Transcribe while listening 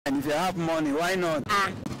If you have money, why not?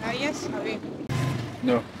 Yes, I will.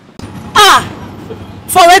 No.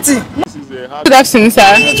 For wetin? Good afternoon,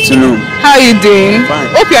 sir. Good afternoon. How are you doing? Fine.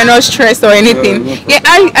 Hope you're not stressed or anything. No Yeah,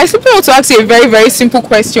 I simply want to ask you a very, very simple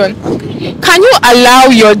question. Can you allow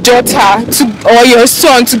your daughter or your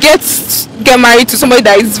son to get married to somebody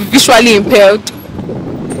that is visually impaired?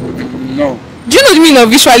 No. Do you know the meaning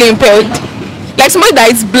of visually impaired? Like somebody that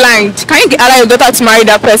is blind. Can you allow your daughter to marry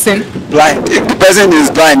that person? Blind. If the person is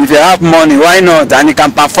blind, if you have money, why not? And he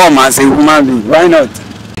can perform as a human being, why not?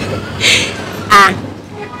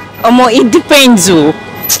 It depends,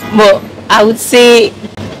 but I would say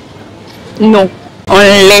no,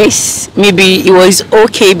 unless maybe it was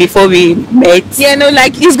okay before we met. Yeah, no,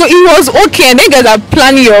 like it was okay, and then you guys are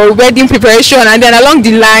planning your wedding preparation, and then along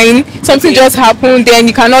the line something just happened, then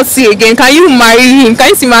you cannot see again. Can you marry him? Can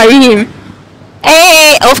you still marry him?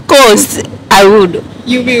 Of course I would.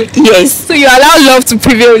 You will. Yes. So you allow love to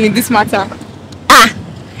prevail in this matter?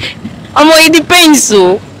 It depends,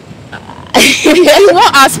 In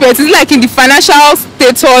what aspect? Is it like in the financial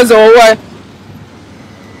status or what?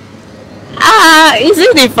 Is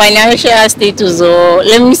it the financial status, or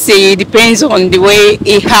let me say it depends on the way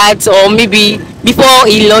he had, or maybe before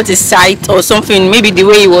he lost his sight or something, maybe the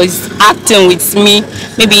way he was acting with me,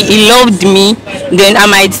 maybe he loved me, then I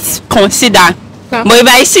might consider. But if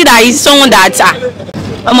I see that he's someone that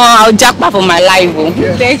I'll jackpot for my life.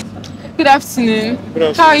 Thanks. Good afternoon.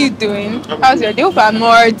 How are you doing? How's your day? Hope I'm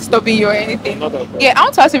not disturbing you or anything. Yeah, I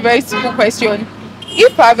want to ask a very simple question.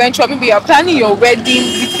 If eventually maybe you're planning your wedding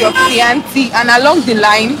with your fiancé and along the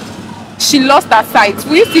line she lost her sight,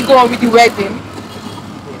 will you still go on with the wedding?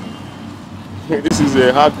 This is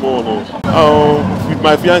a hard one. With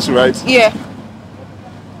my fiancé, right? Yeah.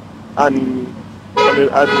 And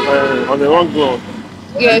on the wrong ground,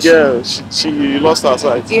 Yeah. the girl, she lost her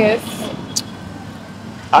sight. Yes.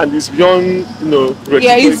 And it's beyond,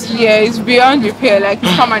 Yeah, it's beyond repair, like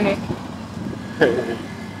it's permanent.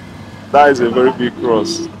 That is a very big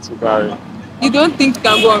cross to carry. You don't think you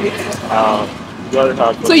can go on with it? Very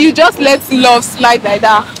hard. So you just let love slide like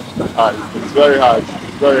that? It's very hard.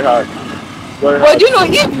 Very hard. Very But hard. you know,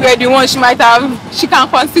 if you were the one, she can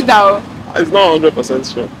consider. It's not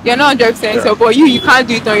 100% sure. You're not 100% sure, but you can't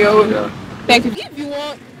do it on your own. Yeah. Thank you.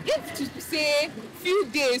 If to say few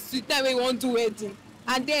days to the time when you want to do wedding,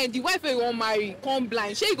 and then the wife wey you wan marry come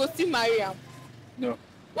blind, shey you go still marry am? No.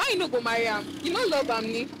 Why you no go marry am? You no love am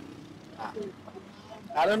ni?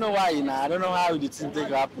 I don't know why now. I don't know how the thing take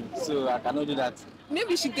happen, so I cannot do that.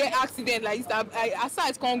 Maybe she get accident like this, her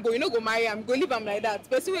sight come go, you no go marry am, go leave am like that.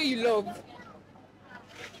 Person wey you love,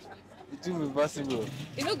 It will be possible.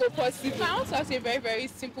 e no go possible. I want to ask you a very, very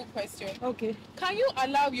simple question. Okay. Can you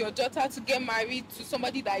allow your daughter to get married to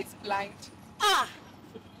somebody that is blind?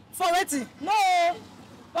 For wetin? No.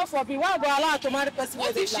 God forbid. Why go allow her to marry person?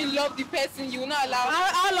 What if she love the person, you will not allow?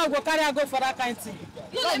 How long go carry her go for that kind thing?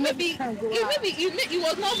 No, maybe it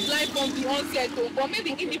was not blind from the onset, though, but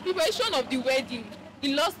maybe in the preparation of the wedding,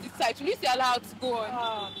 he lost his sight. Will you still allow her to go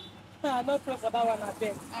on? I no pray for that one,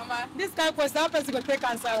 abeg. Mama, This kind of question, how person go take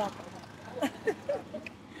answer am?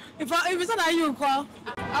 If it's not that you call,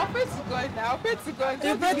 I'll pray to God now. I'll pray to God.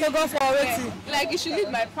 you pray to God for wetin? Like, you should leave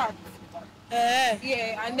my path.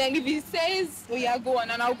 Yeah, and then if he says, oh yeah, go on,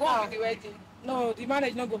 and I'll go on with the wedding. No, the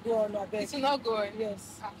marriage no go go on, abeg. It will not go on.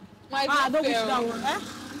 Yes. My Don't wish fair. that one.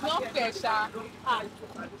 It's not fair, Sha.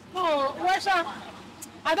 No, Russia.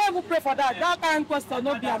 I don't even pray for that. That kind of question,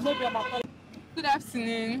 no be am my. Good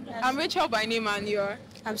afternoon. I'm Rachel by name, and you're?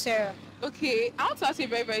 I'm Sarah. Okay, I want to ask you a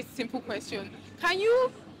very, very simple question. Can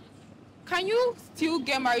you still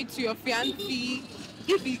get married to your fiancé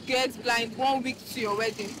if he gets blind 1 week to your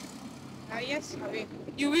wedding? Yes, I will.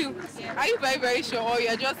 You will? Yeah. Are you very, very sure, or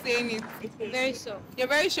you're just saying it? Very sure. You're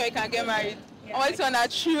very sure you can get married? Yeah. Or it's on a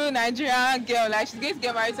true Nigerian girl, like she's going to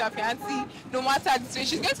get married to her fiancé no matter the situation.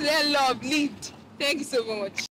 She's going to let love lead. Thank you so much.